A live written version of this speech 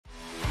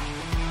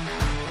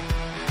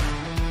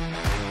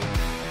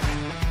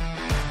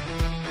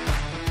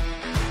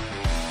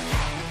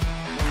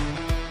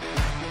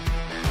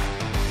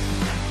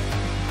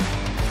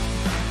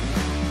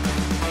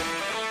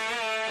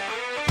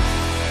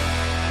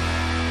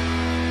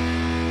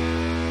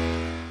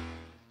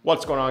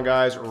What's going on,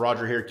 guys?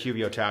 Roger here,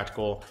 QVO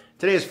Tactical.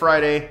 Today is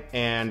Friday,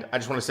 and I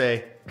just want to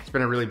say it's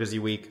been a really busy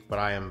week, but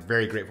I am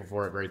very grateful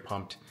for it, very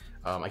pumped.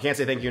 I can't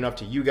say thank you enough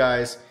to you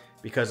guys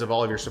because of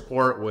all of your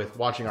support with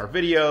watching our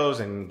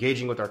videos and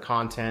engaging with our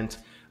content,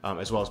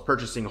 as well as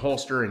purchasing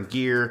holster and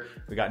gear.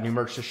 We got new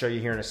merch to show you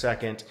here in a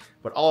second,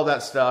 but all of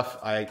that stuff,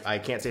 I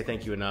can't say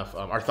thank you enough.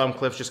 Our thumb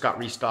clips just got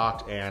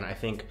restocked, and I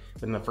think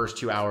within the first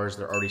 2 hours,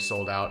 they're already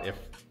sold out.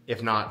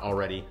 If not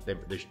already,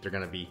 they're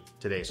gonna be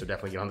today, so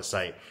definitely get on the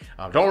site.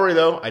 Don't worry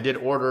though, I did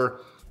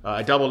order,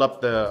 I doubled up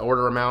the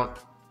order amount,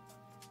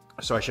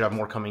 so I should have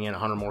more coming in,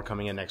 100 more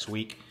coming in next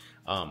week.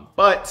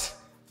 But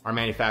our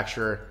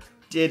manufacturer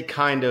did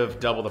kind of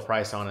double the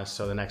price on us,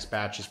 so the next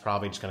batch is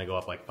probably just gonna go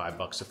up like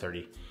 $5 to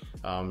 30.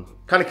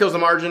 Kind of kills the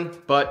margin,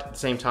 but at the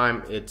same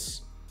time,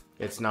 it's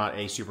not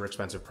a super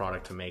expensive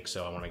product to make,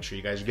 so I wanna make sure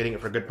you guys are getting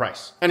it for a good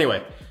price.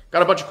 Anyway,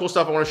 got a bunch of cool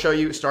stuff I wanna show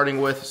you,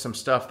 starting with some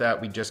stuff that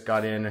we just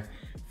got in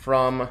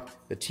from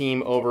the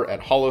team over at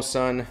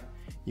HoloSun.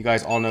 You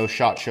guys all know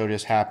SHOT Show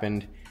just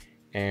happened,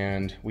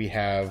 and we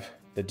have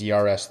the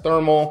DRS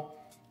Thermal,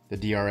 the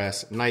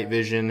DRS Night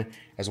Vision,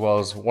 as well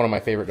as one of my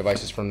favorite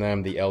devices from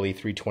them, the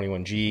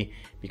LE321G,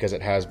 because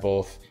it has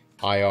both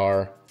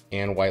IR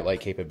and white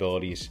light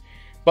capabilities.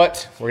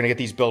 But we're gonna get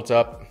these built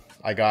up.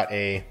 I got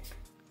a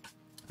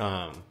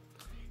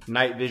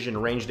night vision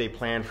range day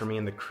plan for me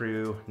and the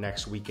crew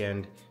next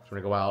weekend. So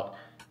we're gonna go out,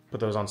 put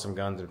those on some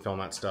guns and film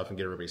that stuff and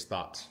get everybody's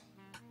thoughts.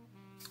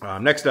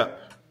 Next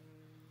up,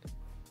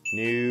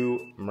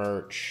 new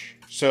merch.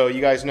 So you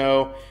guys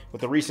know,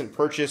 with the recent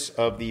purchase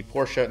of the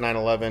Porsche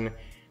 911,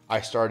 I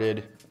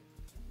started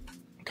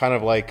kind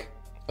of like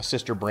a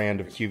sister brand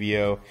of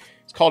QVO.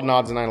 It's called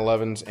Nods and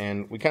 911s,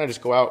 and we kind of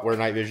just go out, wear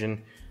night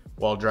vision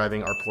while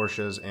driving our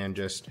Porsches and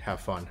just have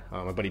fun.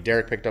 My buddy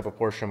Derek picked up a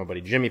Porsche, my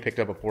buddy Jimmy picked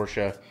up a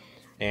Porsche,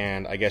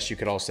 and I guess you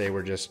could all say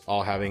we're just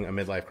all having a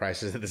midlife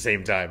crisis at the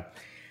same time.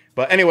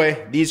 But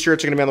anyway, these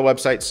shirts are gonna be on the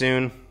website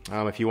soon.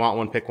 If you want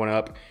one, pick one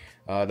up.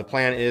 The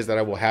plan is that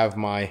I will have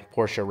my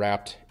Porsche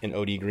wrapped in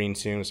OD green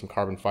soon with some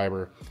carbon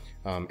fiber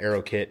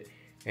aero kit.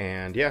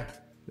 And yeah,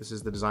 this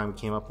is the design we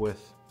came up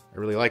with. I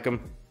really like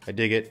them, I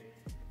dig it,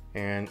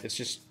 and it's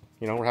just,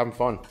 you know, we're having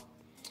fun.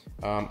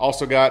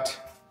 Also got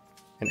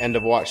an end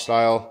of watch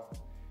style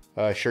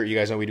shirt. You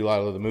guys know we do a lot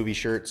of the movie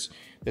shirts.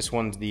 This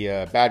one's the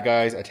bad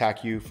guys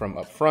attack you from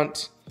up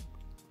front.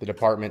 The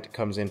department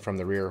comes in from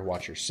the rear,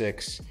 watch your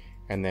 6.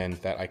 And then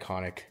that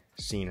iconic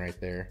scene right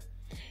there.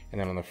 And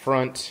then on the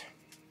front,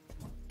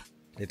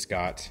 it's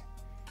got,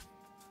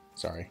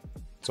 sorry,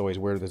 it's always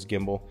weird with this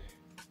gimbal,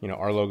 you know,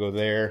 our logo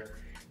there.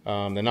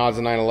 The Nods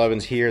and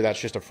 911s here, that's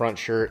just a front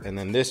shirt. And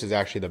then this is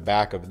actually the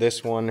back of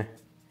this one.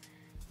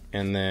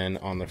 And then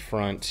on the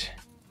front,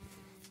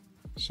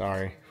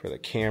 sorry for the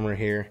camera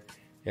here,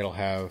 it'll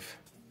have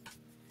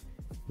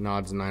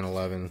Nods and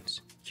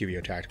 911s,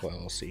 QVO Tactical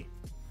LLC.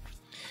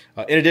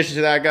 In addition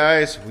to that,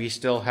 guys, we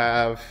still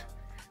have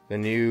the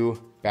new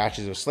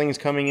batches of slings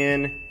coming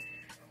in.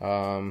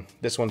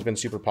 This one's been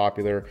super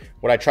popular.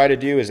 What I try to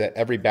do is that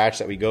every batch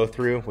that we go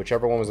through,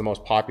 whichever one was the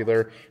most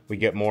popular, we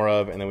get more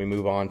of, and then we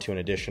move on to an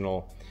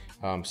additional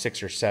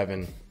 6 or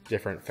 7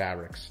 different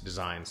fabrics,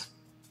 designs.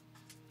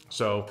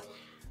 So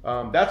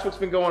that's what's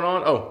been going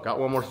on. Oh, got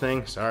one more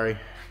thing, sorry.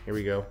 Here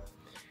we go.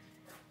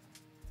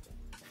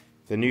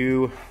 The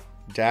new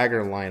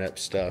dagger lineup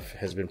stuff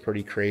has been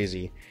pretty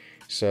crazy.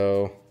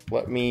 So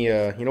let me,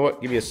 you know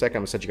what? Give me a second.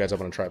 I'm gonna set you guys up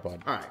on a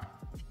tripod. All right.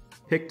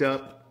 Picked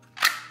up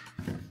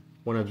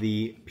one of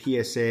the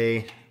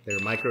PSA, they're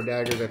micro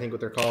daggers, I think what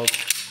they're called.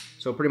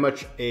 So pretty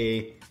much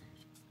a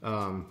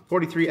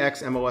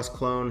 43X MOS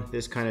clone.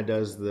 This kind of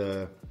does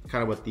the,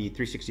 kind of what the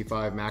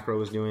 365 macro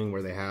was doing,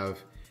 where they have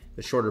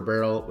the shorter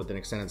barrel with an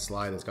extended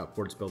slide that's got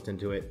ports built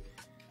into it.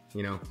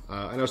 You know,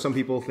 I know some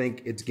people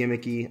think it's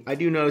gimmicky. I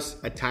do notice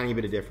a tiny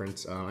bit of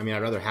difference. I mean,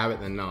 I'd rather have it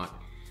than not.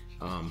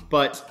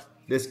 But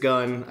this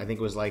gun, I think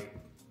it was like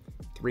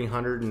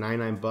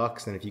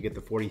 $399, and if you get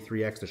the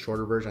 43X, the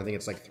shorter version, I think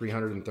it's like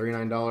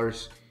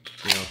 $339.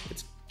 You know,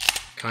 it's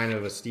kind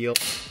of a steal.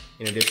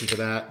 In addition to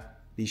that,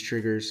 these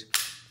triggers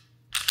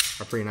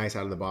are pretty nice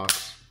out of the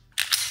box.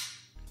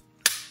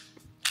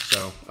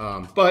 So,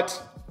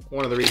 but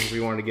one of the reasons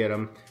we wanted to get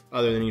them,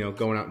 other than, you know,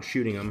 going out and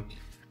shooting them,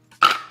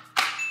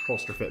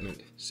 holster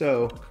fitment.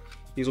 So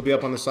these will be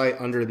up on the site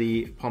under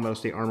the Palmetto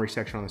State Armory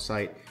section on the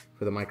site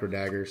for the micro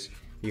daggers.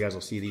 You guys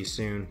will see these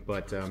soon,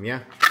 but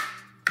yeah.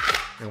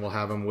 And we'll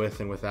have them with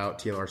and without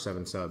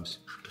TLR7 subs.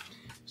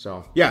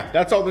 So yeah,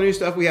 that's all the new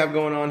stuff we have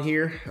going on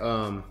here.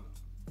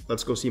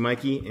 Let's go see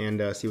Mikey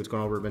and see what's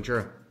going on over at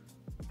Ventura.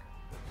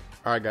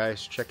 All right,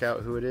 guys, check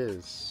out who it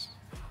is.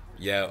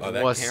 Yeah, oh,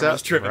 that what's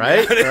camera's up? tripping.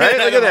 Right? Right?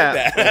 Look at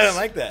that. I don't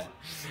like that.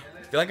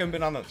 I feel like I've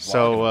been on the vlog.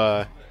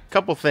 So,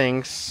 couple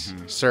things,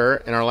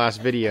 sir. In our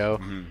last video,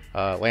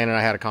 Landon and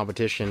I had a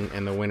competition,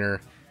 and the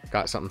winner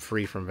got something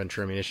free from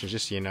Ventura Munitions.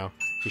 Just so you know,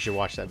 you should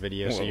watch that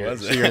video so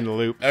you're in the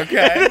loop.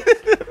 Okay.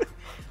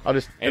 I'll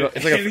just,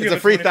 it's like it's a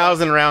free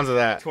 1,000 rounds of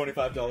that.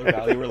 $25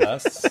 value or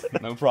less.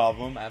 No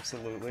problem.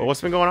 Absolutely. Well, what's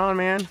been going on,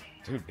 man?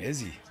 Dude,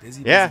 busy.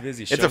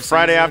 It's a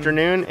Friday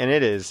afternoon, and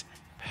it is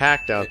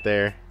packed out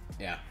there.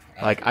 Yeah.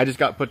 Like I just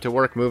got put to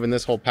work moving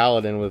this whole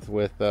pallet in with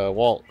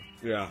Walt.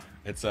 Yeah.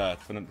 It's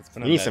been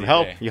You need some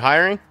help. day. You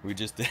hiring? We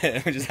just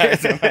hired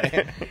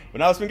somebody. But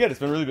no, it's been good. It's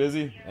been really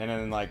busy. And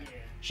then like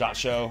SHOT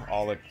Show,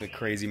 all the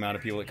crazy amount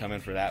of people that come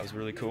in for that was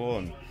really cool.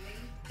 And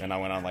then I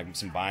went on like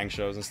some buying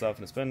shows and stuff,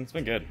 and it's been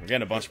good. We're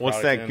getting a bunch of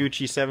What's that products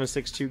Gucci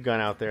 762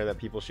 gun out there that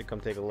people should come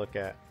take a look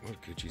at?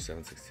 What Gucci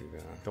 762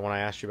 gun? The one I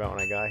asked you about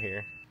when I got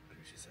here.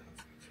 Gucci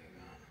 762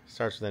 gun.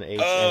 Starts with an H.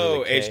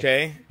 Oh, end with a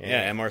K. HK.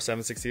 Yeah, MR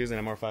 762s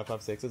and MR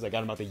 556s. I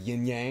got them out the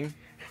yin yang.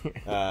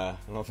 I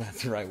don't know if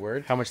that's the right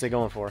word. How much they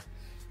going for?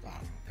 I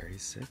don't know,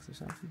 36 or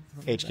something.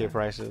 HK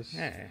prices.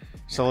 Yeah.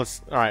 So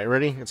let's. All right,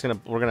 ready?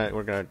 We're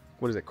gonna.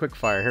 What is it? Quick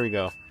fire. Here we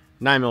go.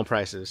 9mm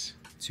prices.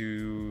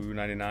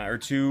 299 or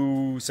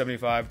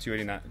 275,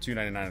 289,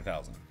 299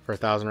 1,000 for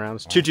 1,000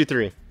 rounds.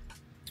 223.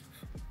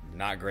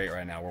 Not great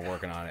right now. We're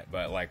working on it,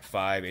 but like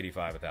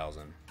 585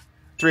 1,000.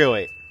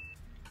 308.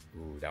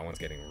 Ooh, that one's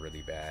getting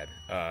really bad.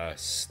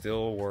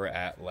 Still we're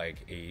at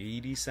like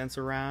 80 cents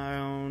a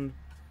round,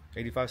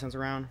 85 cents a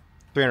round.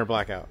 300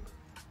 blackout.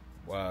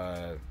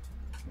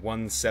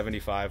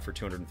 175 for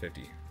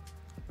 250.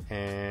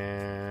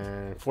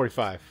 And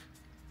 45.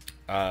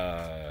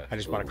 I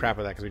just bought a crap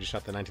of that because we just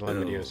shot the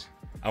 1911 videos.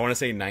 I want to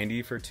say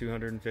 90 for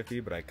 250,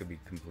 but I could be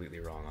completely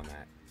wrong on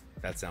that.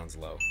 That sounds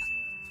low.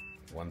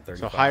 135.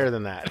 So higher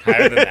than that.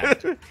 Higher than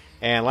that.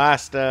 And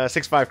last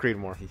 6.5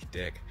 Creedmoor. You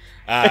dick.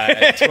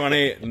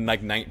 20,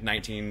 like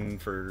 19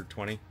 for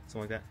 20,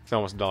 something like that. It's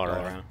almost $1 All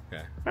right? around.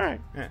 Yeah. All right.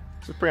 Yeah.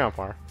 So it's pretty on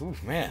par. Ooh,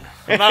 man.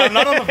 I'm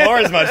not on the floor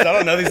as much. So I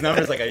don't know these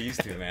numbers like I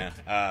used to, man.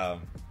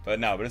 But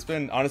it's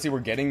been, honestly, we're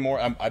getting more.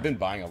 I've been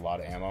buying a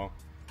lot of ammo.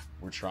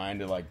 We're trying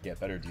to like get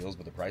better deals,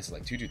 but the prices,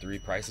 like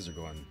 223 prices are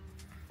going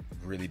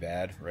really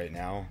bad right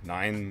now.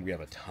 9, we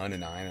have a ton of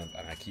 9,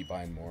 and I keep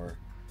buying more.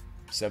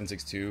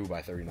 7.62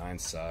 by 39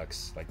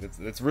 sucks. Like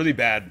that's really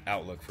bad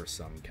outlook for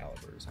some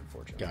calibers,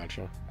 unfortunately.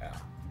 Gotcha. Yeah,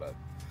 but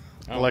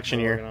Election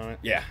year. On it.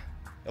 Yeah,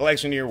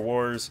 election year,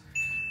 wars,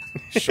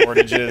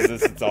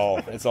 shortages. It's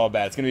all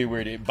bad. It's gonna be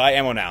weird. Buy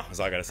ammo now. That's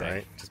all I gotta say.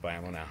 Right. Just buy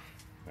ammo now.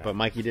 Yeah. But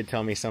Mikey did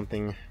tell me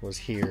something was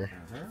here,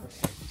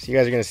 so you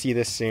guys are gonna see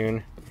this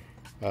soon.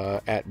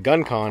 At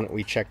GunCon,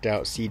 we checked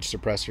out Siege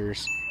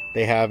suppressors.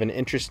 They have an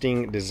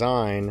interesting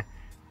design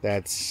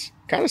that's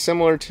kind of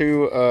similar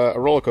to a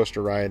roller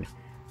coaster ride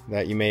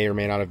that you may or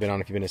may not have been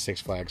on if you've been to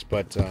Six Flags.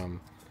 But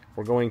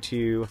we're going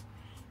to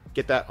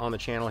get that on the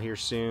channel here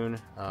soon.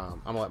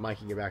 I'm going to let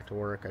Mikey get back to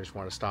work. I just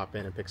want to stop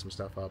in and pick some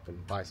stuff up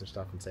and buy some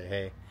stuff and say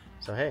hey.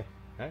 So hey.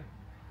 Hey,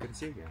 good to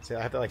see you again. So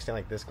I have to like stand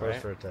like this close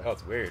for it to... Oh,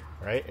 it's weird.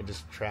 Right? It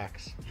just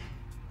tracks.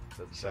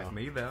 That's like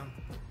me, though.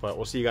 But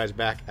we'll see you guys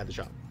back at the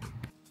shop.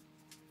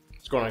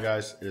 What's going on,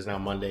 guys? It is now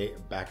Monday,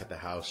 back at the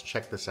house.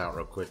 Check this out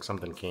real quick.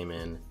 Something came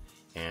in,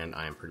 and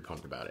I am pretty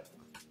pumped about it.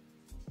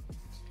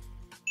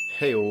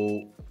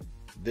 Hey,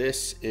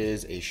 this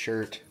is a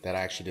shirt that I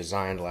actually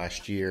designed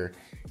last year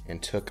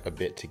and took a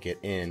bit to get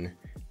in,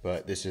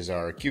 but this is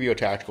our QVO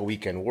Tactical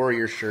Weekend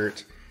Warrior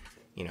shirt.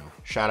 You know,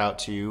 shout out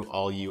to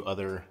all you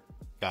other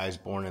guys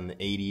born in the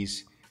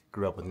 80s,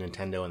 grew up with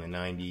Nintendo in the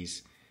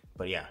 90s.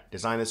 But yeah,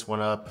 designed this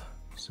one up,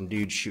 some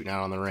dudes shooting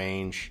out on the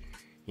range,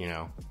 you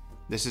know.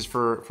 This is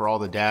for all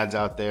the dads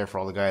out there, for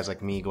all the guys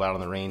like me, go out on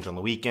the range on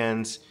the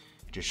weekends,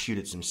 just shoot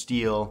at some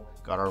steel.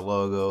 Got our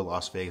logo,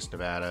 Las Vegas,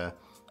 Nevada,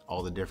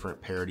 all the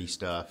different parody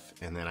stuff,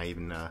 and then I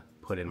even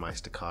put in my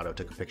staccato,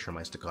 took a picture of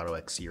my staccato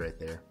XC right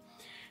there.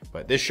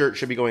 But this shirt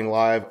should be going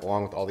live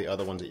along with all the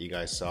other ones that you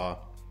guys saw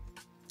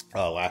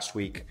last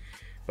week.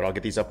 But I'll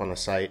get these up on the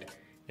site,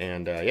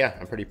 and yeah,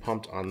 I'm pretty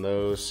pumped on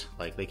those.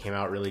 Like, they came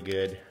out really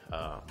good.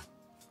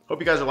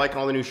 Hope you guys are liking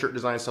all the new shirt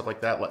designs, stuff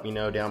like that. Let me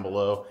know down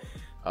below.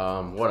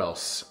 What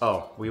else?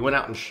 Oh, we went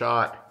out and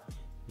shot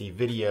the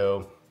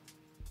video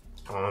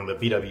on the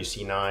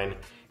BWC9. It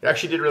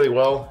actually did really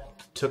well.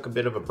 Took a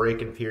bit of a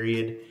break-in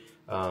period,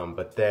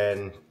 but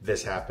then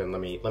this happened.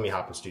 Let me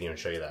hop in studio and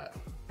show you that.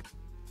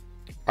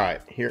 All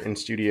right, here in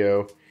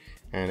studio,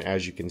 and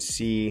as you can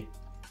see,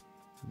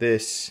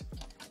 this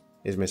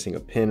is missing a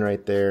pin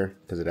right there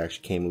because it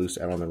actually came loose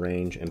out on the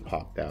range and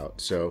popped out.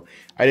 So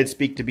I did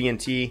speak to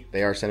B&T.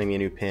 They are sending me a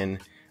new pin.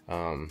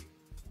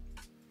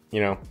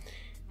 You know,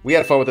 we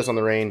had fun with this on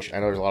the range. I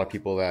know there's a lot of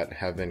people that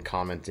have been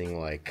commenting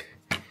like,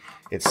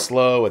 it's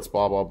slow, it's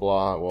blah, blah,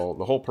 blah. Well,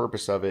 the whole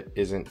purpose of it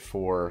isn't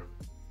for,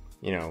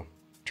 you know,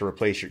 to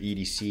replace your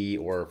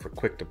EDC or for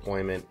quick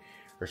deployment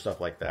or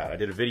stuff like that. I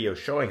did a video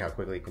showing how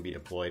quickly it can be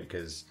deployed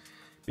because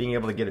being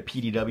able to get a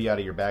PDW out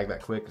of your bag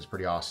that quick is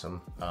pretty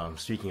awesome.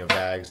 Speaking of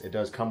bags, it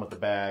does come with the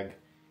bag.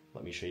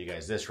 Let me show you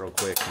guys this real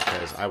quick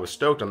because I was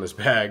stoked on this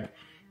bag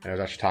and I was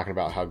actually talking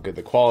about how good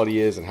the quality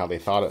is and how they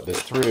thought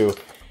this through.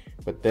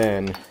 But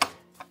then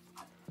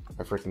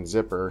a freaking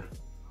zipper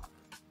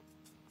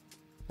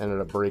ended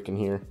up breaking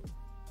here.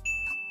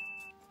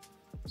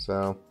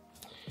 So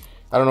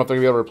I don't know if they're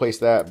gonna be able to replace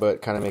that,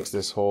 but kind of makes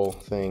this whole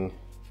thing,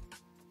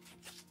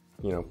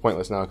 you know,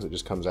 pointless now because it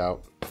just comes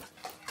out.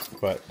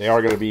 But they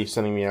are going to be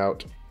sending me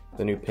out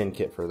the new pin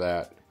kit for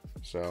that.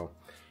 So,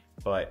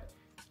 but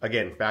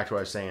again, back to what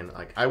I was saying,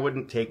 like I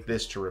wouldn't take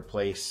this to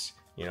replace,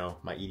 you know,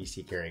 my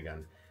EDC carry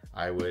gun.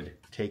 I would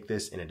take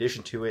this in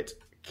addition to it,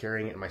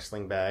 carrying it in my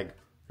sling bag.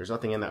 There's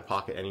nothing in that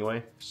pocket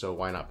anyway, so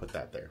why not put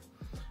that there?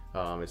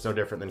 It's no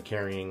different than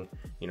carrying,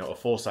 you know, a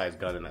full-size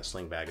gun in that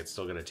sling bag. It's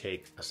still gonna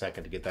take a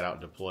second to get that out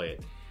and deploy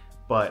it.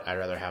 But I'd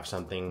rather have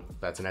something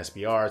that's an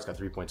SBR, it's got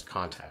 3 points of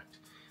contact.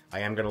 I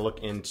am gonna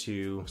look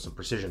into some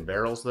precision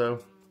barrels though.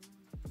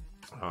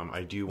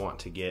 I do want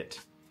to get,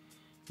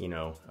 you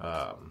know,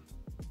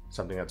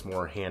 something that's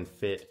more hand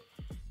fit.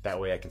 That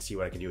way I can see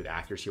what I can do with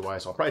accuracy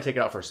wise. So I'll probably take it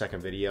out for a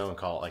second video and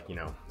call it like, you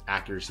know,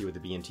 accuracy with the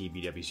B&T,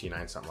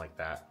 BWC9, something like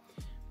that.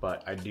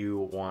 But I do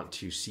want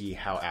to see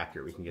how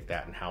accurate we can get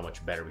that and how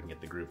much better we can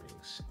get the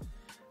groupings.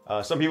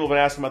 Some people have been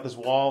asking about this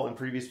wall in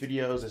previous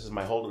videos. This is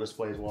my Holder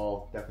Displays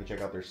wall. Definitely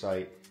check out their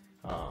site.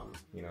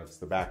 You know, it's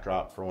the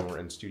backdrop for when we're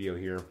in studio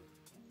here.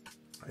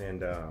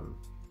 And I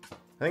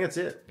think that's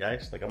it,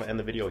 guys. Like, I'm gonna end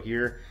the video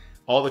here.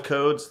 All the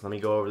codes, let me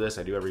go over this.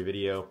 I do every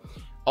video.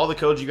 All the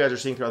codes you guys are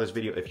seeing throughout this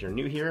video, if you're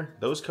new here,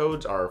 those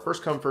codes are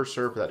first come, first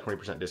serve for that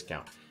 20%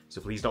 discount. So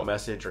please don't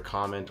message or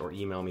comment or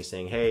email me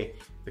saying, hey,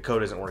 the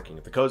code isn't working.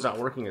 If the code's not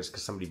working, it's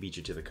because somebody beat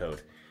you to the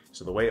code.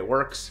 So the way it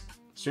works,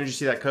 as soon as you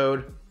see that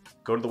code,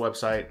 go to the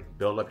website,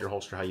 build up your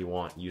holster how you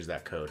want, use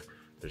that code.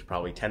 There's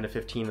probably 10 to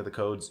 15 of the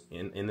codes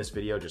in this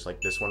video, just like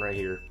this one right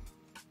here.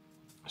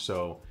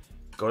 So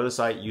go to the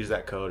site, use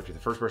that code. If you're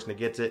the first person that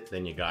gets it,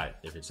 then you got it.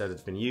 If it says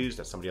it's been used,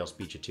 that somebody else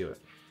beat you to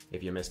it.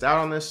 If you missed out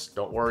on this,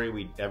 don't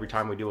worry. Every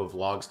time we do a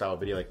vlog style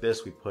video like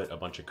this, we put a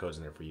bunch of codes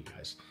in there for you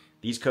guys.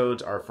 These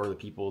codes are for the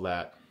people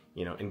that,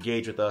 you know,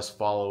 engage with us,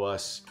 follow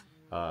us,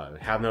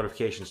 have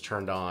notifications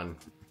turned on,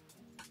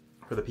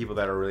 for the people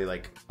that are really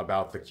like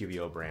about the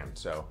QVO brand.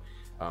 So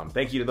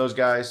thank you to those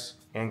guys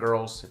and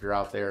girls if you're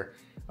out there.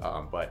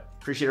 But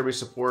appreciate everybody's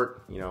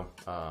support. You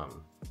know,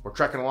 we're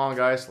trekking along,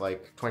 guys.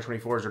 Like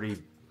 2024 is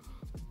already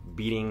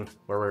beating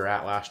where we were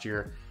at last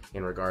year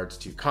in regards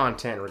to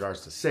content, in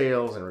regards to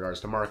sales, in regards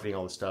to marketing,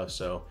 all this stuff.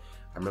 So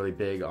I'm really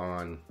big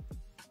on,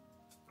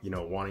 you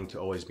know, wanting to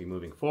always be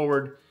moving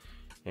forward.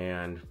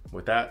 And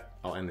with that,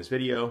 I'll end this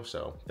video.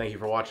 So thank you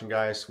for watching,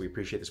 guys. We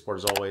appreciate the support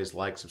as always.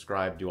 Like,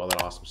 subscribe, do all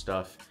that awesome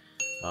stuff.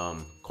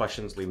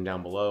 Questions, leave them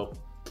down below.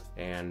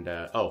 And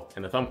oh,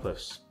 and the thumb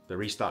clips, the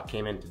restock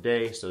came in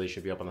today, so they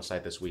should be up on the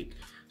site this week.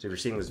 So if you're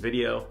seeing this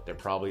video, they're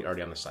probably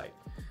already on the site.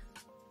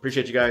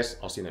 Appreciate you guys.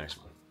 I'll see you in the next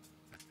one.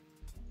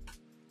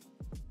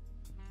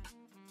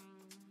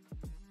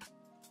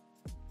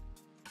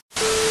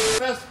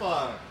 Best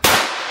fun.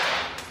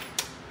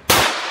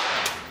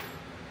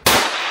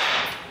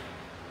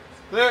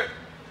 Clear.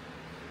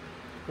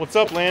 What's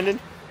up, Landon?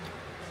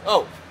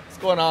 Oh, what's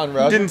going on,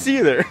 Roger? Didn't see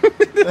you there.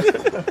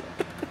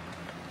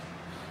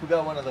 We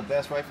got one of the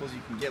best rifles you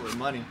can get with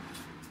money.